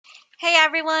Hey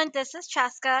everyone, this is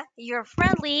Cheska, your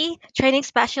friendly training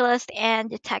specialist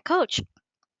and tech coach.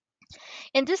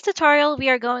 In this tutorial, we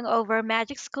are going over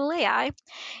Magic School AI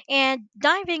and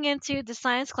diving into the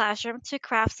science classroom to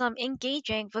craft some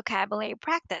engaging vocabulary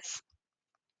practice.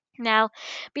 Now,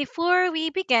 before we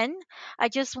begin, I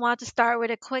just want to start with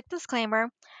a quick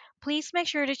disclaimer. Please make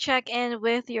sure to check in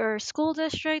with your school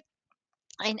district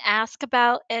and ask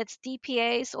about its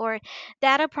DPAs or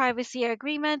data privacy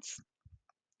agreements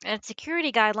and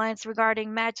security guidelines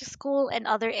regarding Magic School and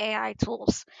other AI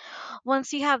tools.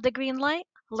 Once you have the green light,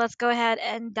 let's go ahead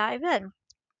and dive in.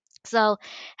 So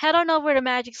head on over to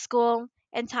Magic School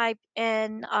and type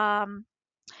in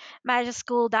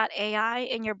magicschool.ai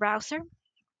in your browser.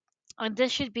 And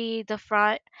this should be the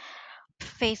front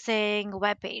facing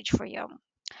web page for you.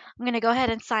 I'm going to go ahead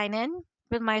and sign in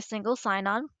with my single sign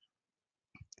on.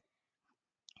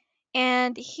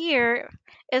 And here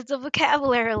is the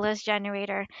vocabulary list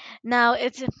generator. Now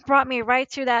it's brought me right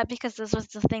to that because this was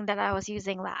the thing that I was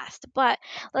using last. But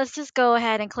let's just go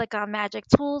ahead and click on Magic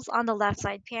Tools on the left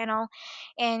side panel.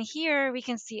 And here we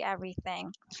can see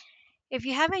everything. If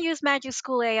you haven't used Magic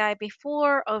School AI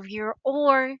before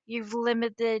or you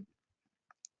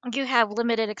have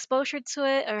limited exposure to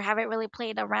it or haven't really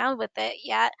played around with it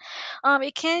yet,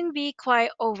 it can be quite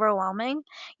overwhelming,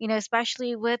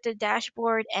 especially with the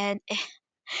dashboard and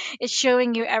it's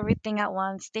showing you everything at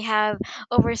once. They have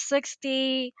over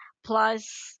 60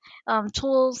 plus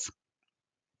tools,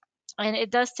 and it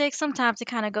does take some time to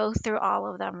kind of go through all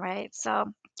of them, right?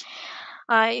 So,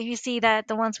 if you see that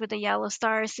the ones with the yellow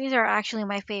stars, these are actually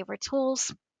my favorite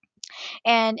tools.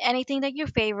 And anything that you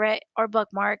favorite or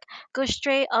bookmark, go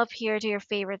straight up here to your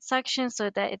favorite section so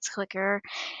that it's quicker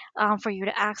for you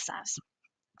to access.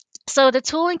 So the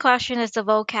tool in question is the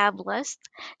vocab list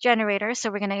generator.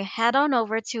 So we're going to head on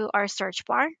over to our search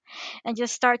bar and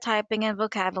just start typing in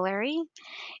vocabulary.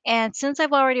 And since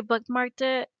I've already bookmarked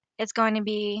it, it's going to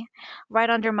be right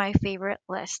under my favorite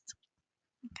list.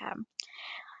 Okay.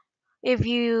 If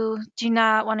you do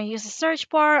not want to use the search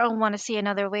bar or want to see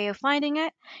another way of finding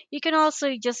it, you can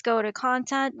also just go to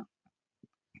content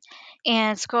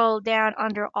and scroll down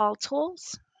under all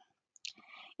tools.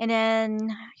 And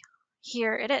then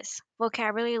here it is,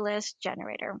 vocabulary list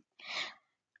generator.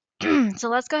 So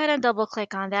let's go ahead and double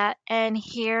click on that. And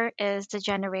here is the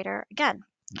generator again.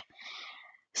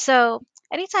 So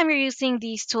anytime you're using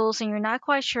these tools and you're not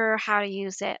quite sure how to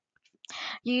use it,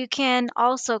 you can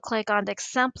also click on the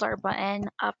exemplar button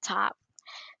up top.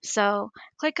 So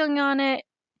clicking on it,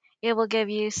 it will give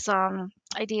you some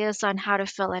ideas on how to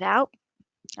fill it out.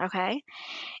 Okay.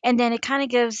 And then it kind of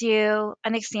gives you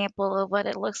an example of what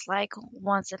it looks like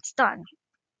once it's done.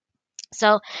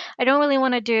 So I don't really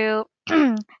want to do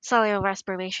cellular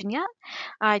respiration yet.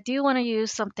 I do want to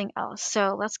use something else.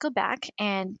 So let's go back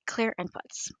and clear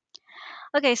inputs.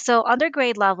 Okay, so under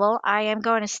grade level, I am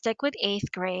going to stick with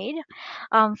eighth grade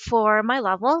for my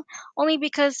level, only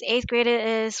because eighth grade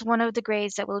is one of the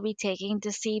grades that we'll be taking the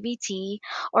CBT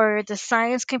or the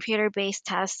Science Computer Based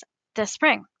Test this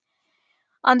spring.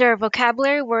 Under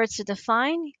vocabulary words to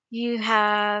define, you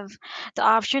have the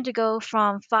option to go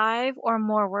from 5 or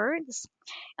more words.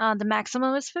 The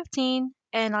maximum is 15,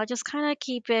 and I'll just kind of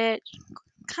keep it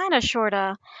kind of sort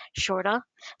of short,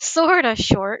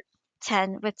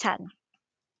 10 with 10.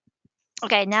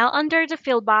 Okay, now under the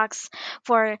field box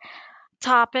for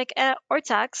topic or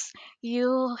text,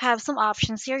 you have some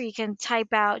options here. You can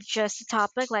type out just a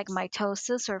topic like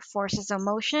mitosis or forces of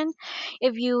motion.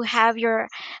 If you have your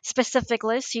specific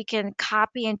list, you can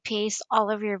copy and paste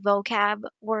all of your vocab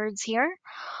words here.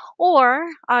 Or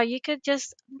you could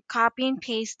just copy and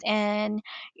paste in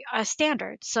a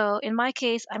standard. So in my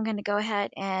case, I'm going to go ahead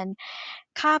and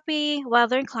copy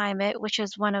weather and climate, which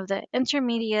is one of the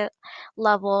intermediate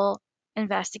level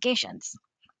investigations.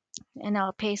 And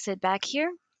I'll paste it back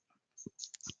here.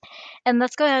 And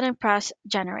let's go ahead and press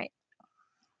generate.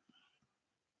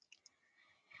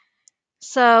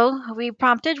 So we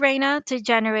prompted Reina to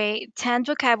generate 10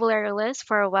 vocabulary lists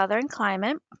for weather and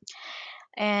climate.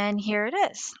 And here it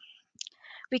is.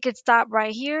 We could stop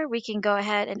right here. We can go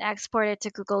ahead and export it to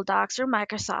Google Docs or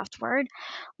Microsoft Word.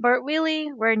 But really,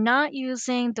 we're not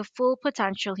using the full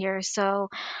potential here. So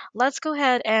let's go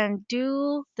ahead and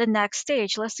do the next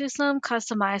stage. Let's do some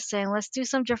customizing. Let's do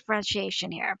some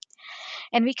differentiation here.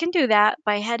 And we can do that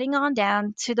by heading on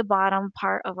down to the bottom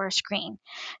part of our screen.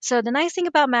 So the nice thing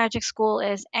about Magic School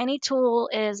is any tool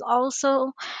is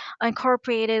also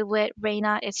incorporated with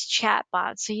Reina, its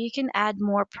chatbot. So you can add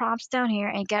more prompts down here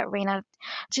and get Reina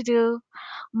to do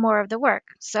more of the work.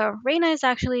 So Reina is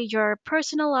actually your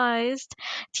personalized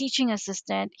teaching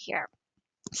assistant here.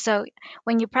 So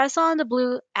when you press on the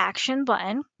blue action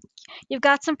button, you've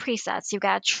got some presets. You've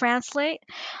got translate,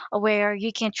 where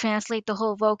you can translate the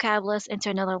whole vocab list into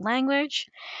another language.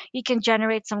 You can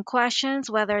generate some questions,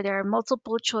 whether they're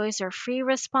multiple choice or free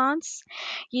response.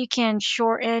 You can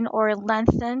shorten or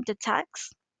lengthen the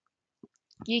text.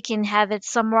 You can have it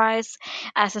summarized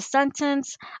as a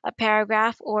sentence, a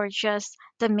paragraph, or just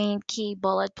the main key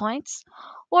bullet points.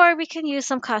 Or we can use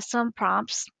some custom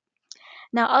prompts.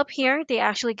 Now, up here, they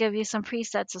actually give you some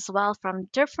presets as well, from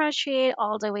differentiate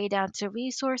all the way down to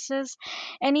resources.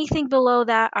 Anything below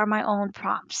that are my own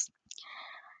prompts.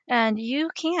 And you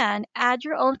can add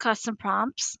your own custom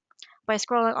prompts by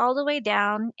scrolling all the way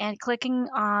down and clicking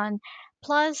on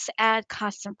plus add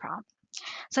custom prompt.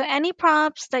 So any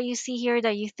prompts that you see here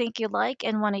that you think you like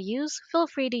and want to use, feel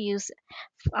free to use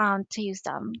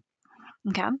them.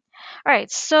 Okay. All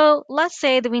right. So let's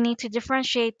say that we need to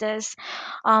differentiate this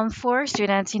for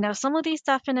students. Some of these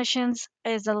definitions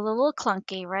is a little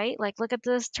clunky, right? Like look at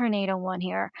this tornado one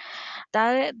here.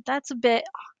 That's a bit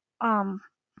um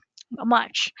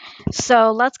much.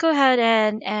 So let's go ahead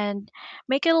and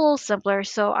make it a little simpler.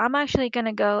 So I'm actually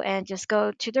gonna go and just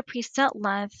go to the preset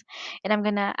length, and I'm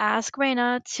gonna ask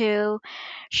Raina to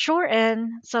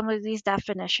shorten some of these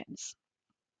definitions.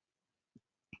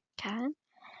 Okay.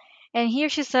 And here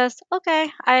she says, okay,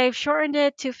 I've shortened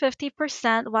it to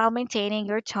 50% while maintaining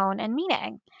your tone and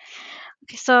meaning.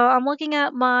 Okay, so I'm looking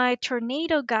at my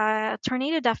tornado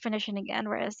definition again.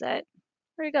 Where is it?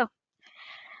 Where you go?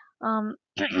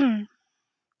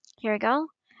 Here we go.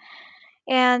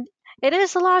 And it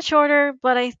is a lot shorter,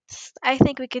 but I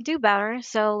think we could do better.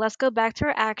 So let's go back to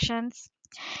our actions.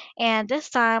 And this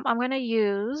time I'm going to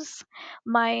use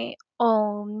my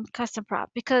own custom prop,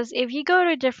 because if you go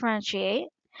to differentiate,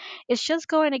 it's just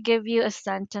going to give you a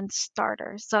sentence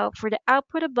starter. So for the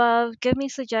output above, give me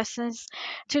suggestions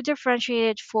to differentiate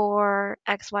it for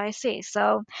XYZ.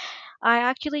 So I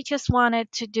actually just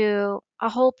wanted to do a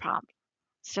whole prompt.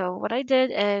 So what I did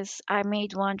is I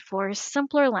made one for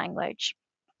simpler language.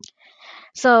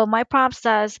 So my prompt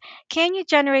says, can you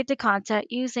generate the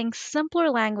content using simpler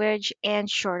language and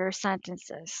shorter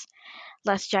sentences?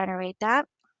 Let's generate that.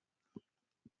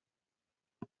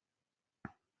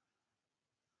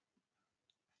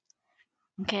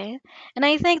 Okay. And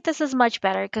I think this is much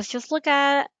better, because just look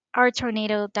at our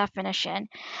tornado definition.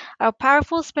 A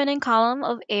powerful spinning column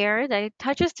of air that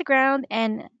touches the ground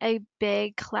and a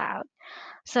big cloud.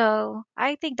 So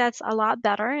I think that's a lot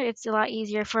better. It's a lot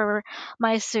easier for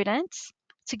my students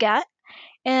to get.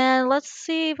 And let's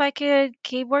see if I could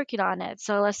keep working on it.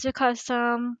 So let's do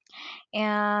custom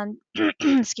and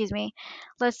excuse me.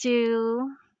 Let's do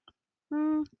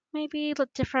maybe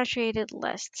differentiated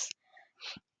lists.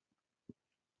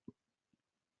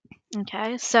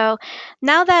 Okay, so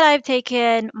now that I've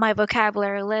taken my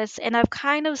vocabulary list and I've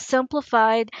kind of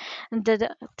simplified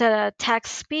the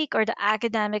text speak, or the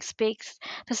academic speaks,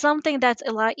 to something that's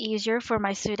a lot easier for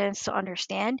my students to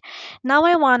understand, now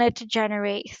I wanted to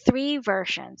generate three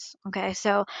versions. Okay,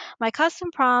 so my custom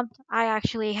prompt, I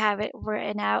actually have it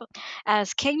written out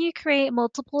as, can you create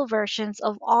multiple versions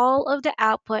of all of the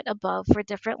output above for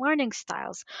different learning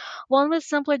styles? One with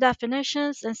simpler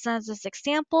definitions and sentence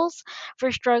examples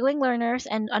for struggling learners,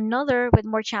 and another with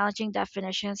more challenging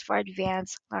definitions for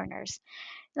advanced learners.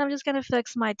 And I'm just going to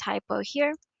fix my typo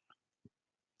here.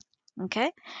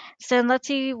 Okay, so let's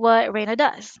see what Reina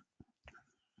does.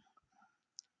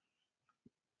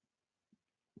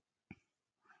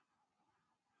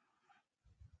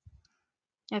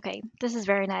 Okay, this is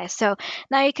very nice. So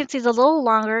now you can see it's a little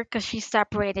longer because she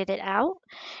separated it out.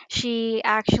 She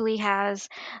actually has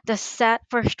the set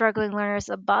for struggling learners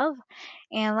above.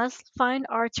 And let's find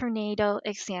our tornado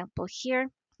example here.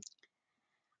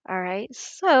 All right,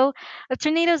 so a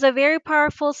tornado is a very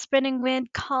powerful spinning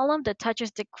wind column that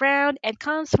touches the ground and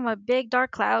comes from a big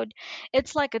dark cloud.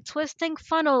 It's like a twisting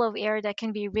funnel of air that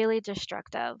can be really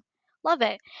destructive. Love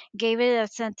it. Gave it a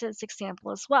sentence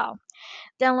example as well.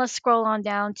 Then let's scroll on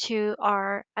down to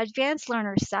our advanced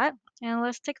learner set, and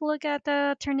let's take a look at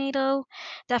the tornado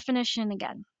definition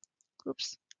again.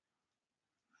 Oops.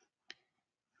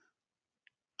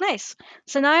 Nice.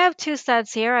 So now I have two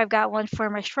sets here. I've got one for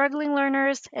my struggling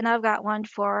learners, and I've got one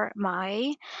for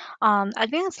my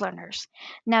advanced learners.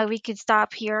 Now we could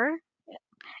stop here.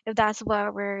 If that's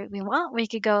what we want, we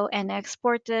could go and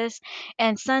export this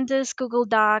and send this Google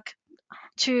Doc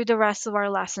to the rest of our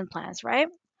lesson plans, right?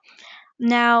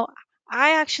 Now,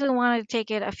 I actually want to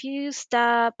take it a few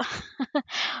step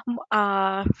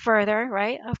further,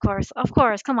 right? Of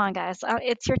course. Come on, guys.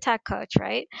 It's your tech coach,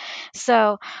 right?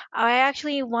 So I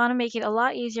actually want to make it a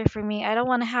lot easier for me. I don't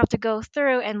want to have to go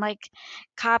through and like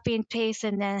copy and paste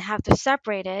and then have to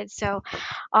separate it. So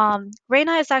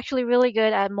Reina is actually really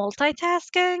good at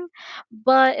multitasking,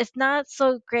 but it's not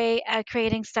so great at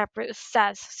creating separate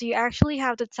sets. So you actually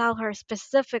have to tell her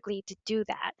specifically to do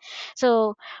that.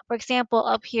 So, for example,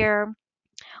 up here,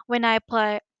 when I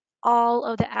put all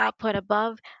of the output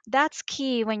above, that's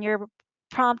key when you're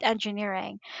prompt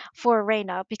engineering for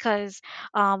Reina because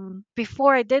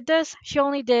before I did this, she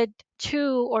only did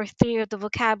two or three of the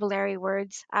vocabulary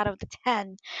words out of the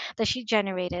 10 that she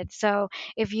generated. So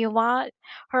if you want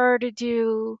her to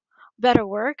do better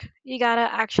work, you gotta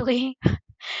actually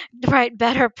right,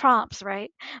 better prompts,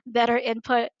 right? Better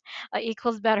input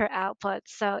equals better output.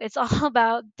 So it's all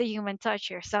about the human touch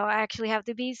here. So I actually have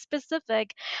to be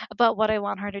specific about what I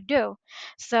want her to do.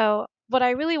 So what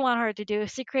I really want her to do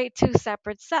is to create two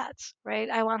separate sets, right?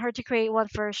 I want her to create one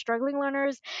for struggling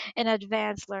learners and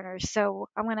advanced learners. So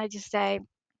I'm gonna just say,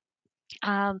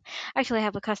 actually I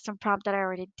have a custom prompt that I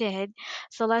already did.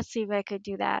 So let's see if I could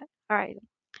do that. All right.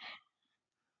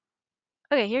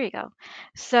 Okay, here you go.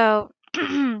 So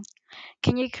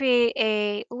can you create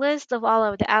a list of all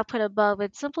of the output above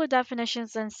with simple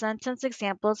definitions and sentence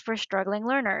examples for struggling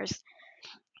learners?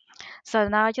 So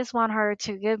now I just want her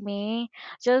to give me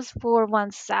just for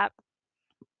one step.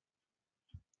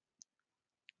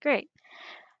 Great.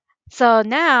 So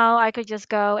now I could just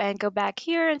go and go back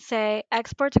here and say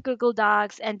export to Google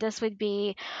Docs, and this would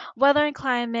be weather and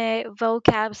climate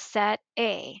vocab set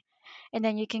A. And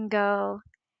then you can go,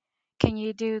 can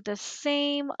you do the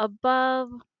same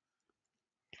above?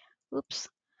 Oops,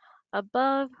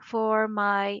 above for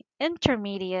my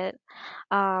intermediate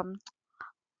um,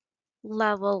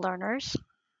 level learners.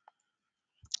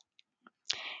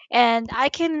 And I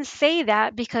can say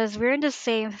that because we're in the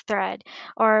same thread,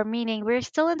 or meaning we're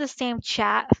still in the same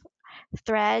chat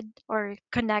thread or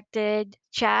connected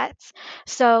chats.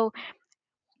 So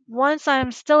once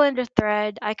I'm still in the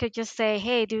thread, I could just say,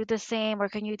 hey, do the same, or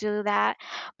can you do that?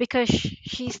 Because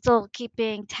she's still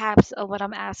keeping tabs of what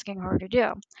I'm asking her to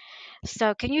do.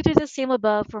 So, can you do the same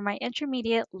above for my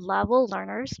intermediate level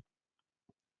learners?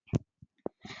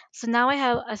 So now I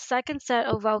have a second set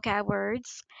of vocab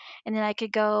words, and then I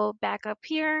could go back up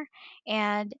here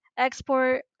and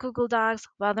export Google Docs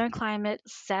weather and climate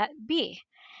set B.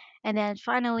 And then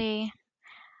finally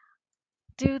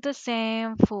do the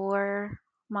same for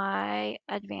my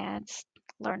advanced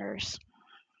learners.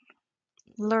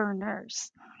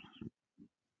 Learners.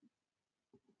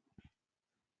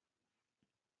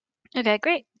 Okay,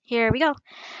 great. Here we go.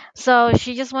 So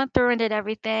she just went through and did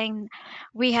everything.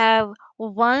 We have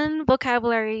one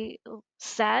vocabulary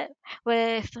set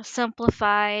with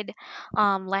simplified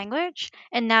language,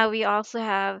 and now we also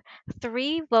have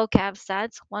three vocab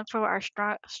sets, one for our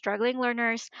struggling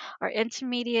learners, our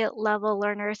intermediate level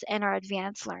learners, and our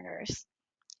advanced learners.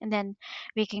 And then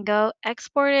we can go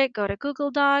export it, go to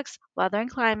Google Docs, weather and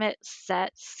climate,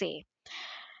 set C.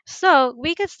 So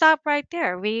we could stop right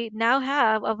there. We now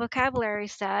have a vocabulary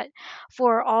set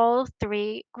for all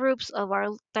three groups of our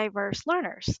diverse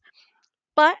learners.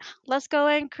 But let's go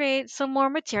and create some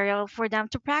more material for them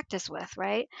to practice with,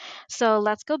 right? So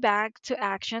let's go back to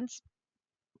actions.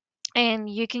 And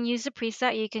you can use the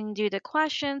preset, you can do the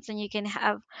questions, and you can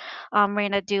have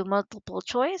Raina do multiple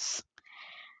choice,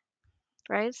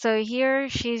 right? So here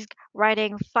she's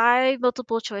writing five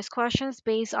multiple choice questions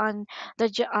based on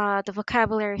the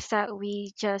vocabulary set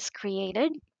we just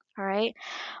created. All right,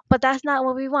 but that's not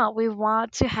what we want. We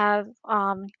want to have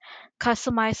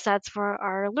customized sets for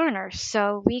our learners.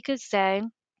 So we could say,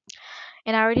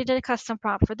 and I already did a custom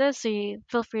prompt for this, so you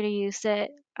feel free to use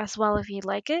it as well if you'd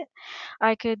like it.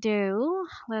 I could do,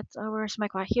 where's my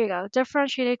question? Here you go,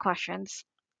 differentiated questions.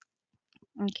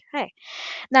 Okay.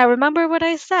 Now, remember what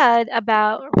I said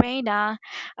about Reina?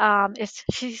 Is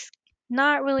she's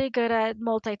not really good at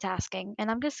multitasking, and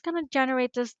I'm just gonna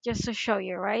generate this just to show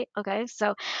you, right? Okay,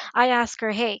 so I ask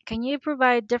her, hey, can you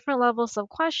provide different levels of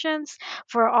questions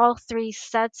for all three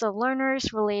sets of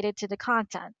learners related to the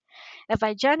content? If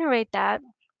I generate that,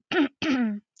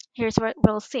 here's what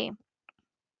we'll see.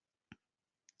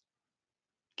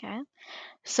 Okay,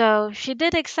 so she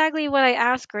did exactly what I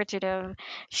asked her to do.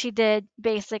 She did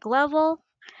basic level.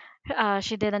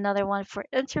 She did another one for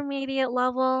intermediate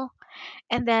level,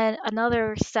 and then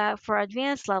another set for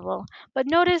advanced level. But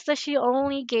notice that she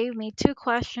only gave me two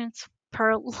questions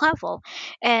per level.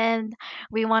 And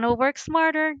we want to work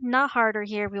smarter, not harder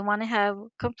here. We want to have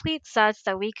complete sets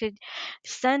that we could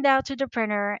send out to the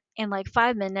printer in like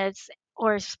 5 minutes,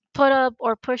 or put up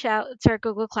or push out to our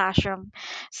Google Classroom.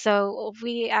 So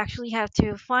we actually have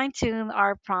to fine tune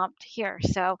our prompt here.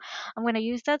 So I'm going to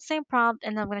use that same prompt,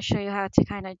 and I'm going to show you how to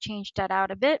kind of change that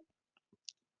out a bit.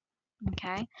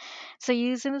 Okay. So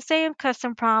using the same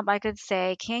custom prompt, I could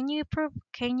say, can you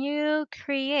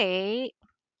create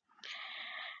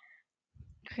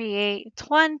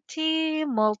 20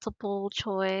 multiple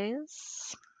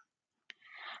choice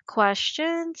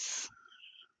questions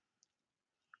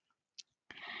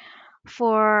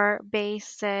for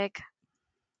basic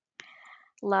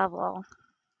level.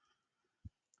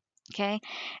 Okay.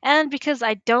 And because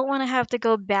I don't want to have to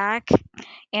go back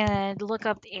and look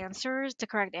up the answers, the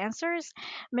correct answers,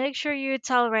 make sure you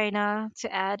tell Reina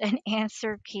to add an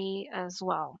answer key as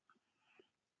well.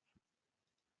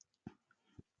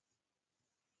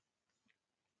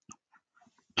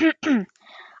 All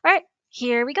right,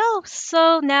 here we go.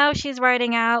 So now she's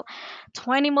writing out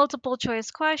 20 multiple choice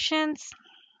questions,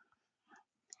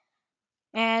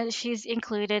 and she's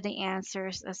included the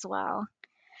answers as well.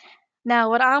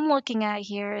 Now, what I'm looking at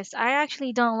here is I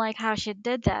actually don't like how she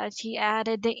did that. She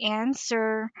added the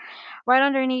answer right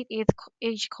underneath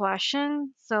each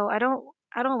question. So I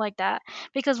don't like that,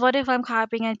 because what if I'm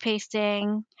copying and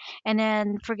pasting and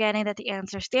then forgetting that the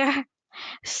answer's there?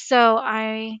 So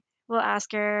I will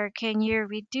ask her, can you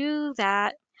redo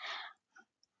that,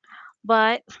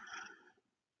 but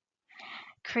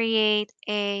create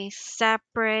a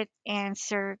separate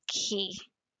answer key?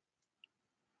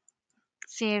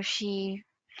 See if she,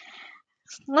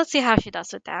 let's see how she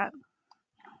does with that.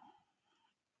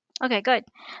 Okay, good.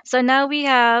 So now we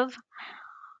have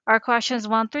our questions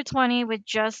 1 through 20 with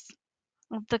just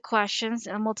the questions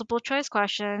and multiple choice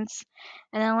questions.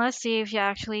 And then let's see if she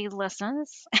actually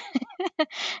listens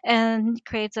and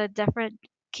creates a different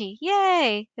key.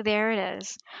 Yay! There it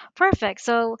is. Perfect.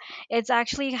 So it's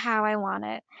actually how I want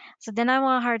it. So then I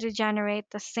want her to generate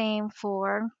the same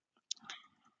for,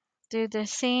 do the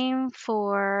same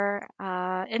for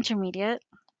intermediate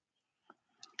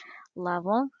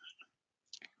level.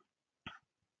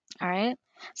 All right.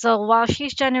 So while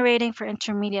she's generating for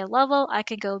intermediate level, I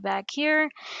could go back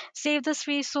here, save this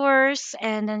resource,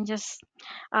 and then just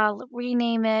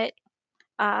rename it,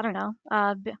 I don't know,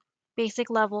 basic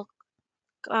level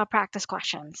practice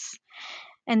questions.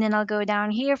 And then I'll go down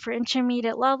here for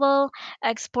intermediate level,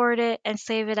 export it, and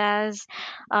save it as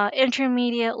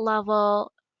intermediate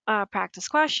level practice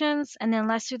questions. And then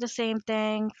let's do the same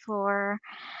for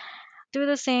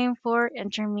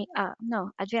intermediate,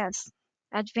 no,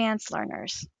 advanced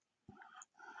learners.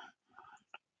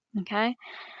 Okay.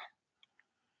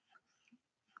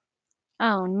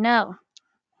 Oh no.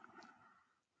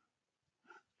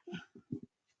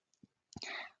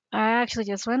 I actually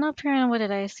just went up here, and what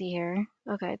did I see here?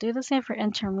 Okay, do the same for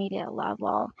intermediate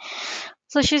level.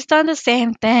 So she's done the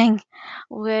same thing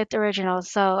with original.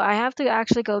 So I have to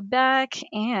actually go back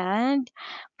and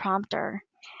prompt her.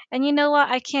 And you know what?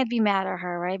 I can't be mad at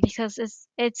her, right? Because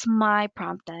it's my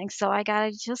prompting. So I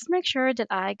gotta just make sure that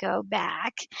I go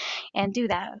back and do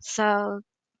that. So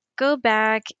go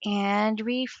back and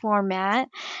reformat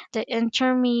the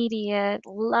intermediate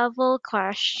level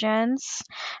questions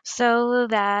so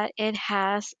that it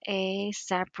has a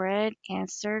separate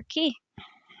answer key.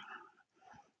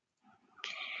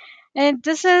 And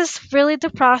this is really the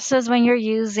process when you're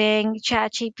using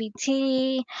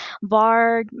ChatGPT,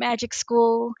 Bard, Magic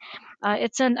School.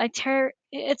 It's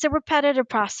a repetitive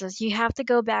process. You have to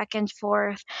go back and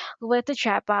forth with the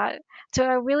chatbot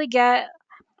to really get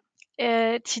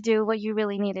it to do what you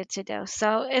really need it to do.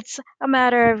 So it's a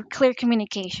matter of clear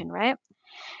communication, right?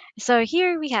 So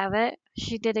here we have it.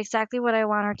 She did exactly what I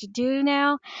want her to do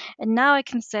now. And now I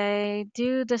can say,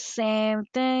 do the same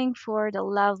thing for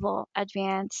the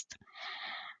advanced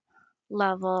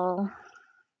level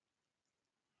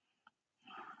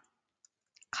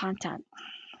content.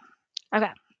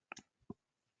 Okay.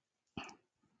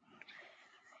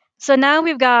 So now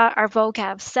we've got our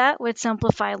vocab set with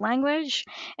simplified language,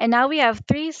 and now we have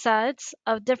three sets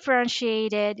of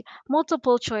differentiated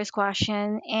multiple choice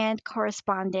question and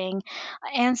corresponding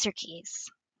answer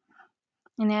keys.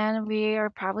 And then we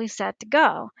are probably set to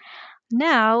go.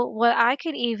 Now, what I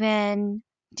could even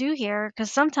do here,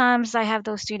 because sometimes I have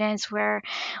those students where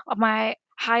my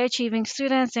high achieving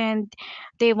students and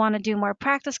they want to do more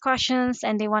practice questions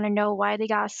and they want to know why they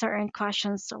got certain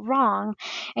questions wrong.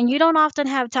 And you don't often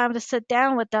have time to sit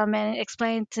down with them and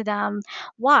explain to them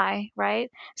why,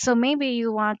 right? So maybe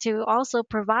you want to also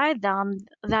provide them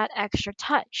that extra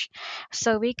touch.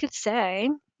 So we could say,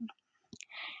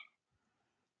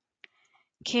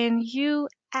 can you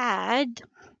add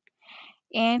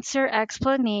answer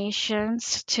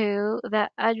explanations to the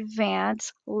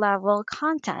advanced level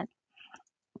content?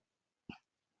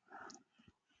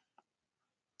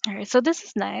 All right, so this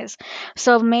is nice.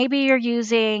 So maybe you're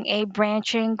using a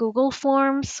branching Google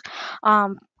Forms,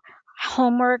 um,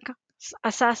 homework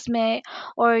assessment,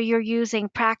 or you're using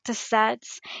practice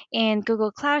sets in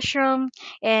Google Classroom,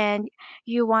 and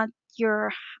you want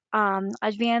your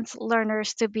advanced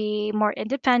learners to be more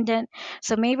independent.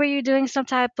 So maybe you're doing some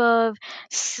type of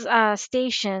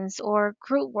stations or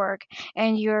group work,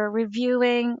 and you're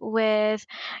reviewing with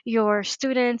your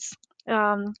students.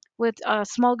 With a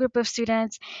small group of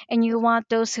students, and you want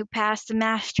those who pass the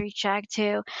mastery check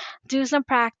to do some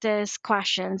practice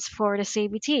questions for the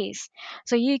CBTs.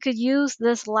 So you could use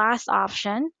this last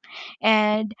option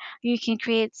and you can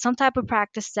create some type of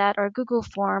practice set or Google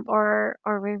form or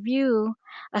review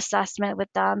assessment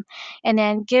with them and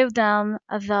then give them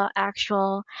the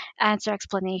actual answer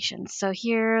explanation. So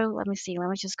here, let me see, let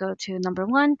me just go to number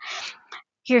one.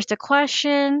 Here's the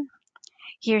question,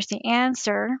 here's the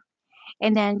answer,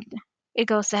 and then it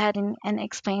goes ahead and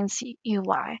explains you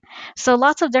why. So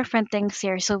lots of different things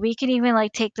here. So we can even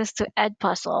like take this to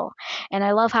Edpuzzle, and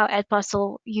I love how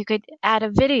Edpuzzle you could add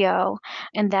a video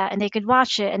in that, and they could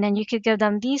watch it, and then you could give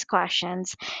them these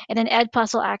questions, and then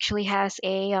Edpuzzle actually has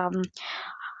a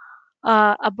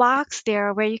box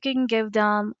there where you can give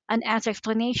them an answer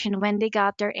explanation when they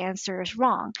got their answers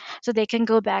wrong so they can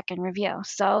go back and review.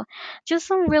 So, just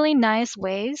some really nice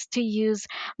ways to use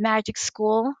Magic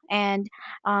School and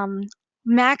um,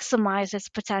 maximize its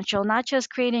potential, not just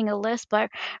creating a list, but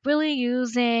really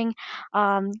using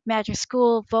Magic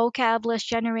School vocab list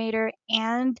generator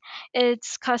and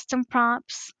its custom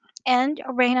prompts and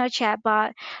Reina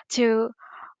chatbot to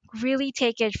really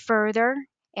take it further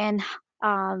and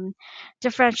um,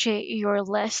 differentiate your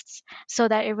lists so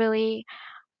that it really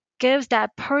gives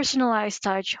that personalized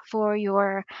touch for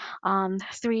your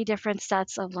three different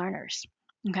sets of learners.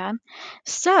 Okay,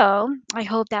 so I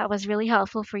hope that was really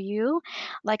helpful for you.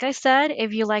 Like I said,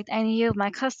 if you liked any of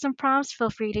my custom prompts, feel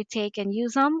free to take and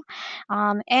use them.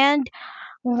 And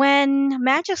when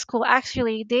Magic School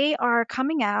actually they are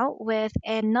coming out with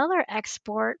another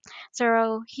export.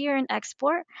 So here in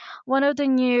export, one of the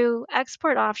new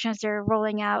export options they're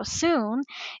rolling out soon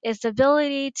is the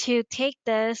ability to take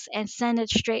this and send it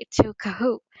straight to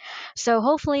Kahoot. So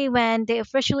hopefully, when they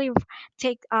officially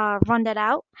take run that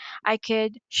out, I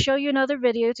could show you another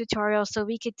video tutorial so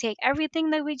we could take everything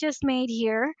that we just made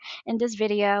here in this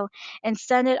video and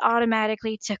send it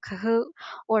automatically to Kahoot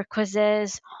or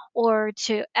Quizzes or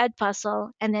to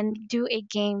Edpuzzle and then do a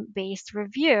game-based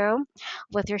review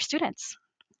with your students.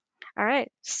 All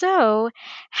right, so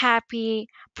happy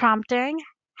prompting,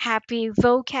 happy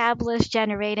vocab list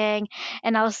generating,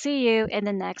 and I'll see you in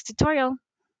the next tutorial.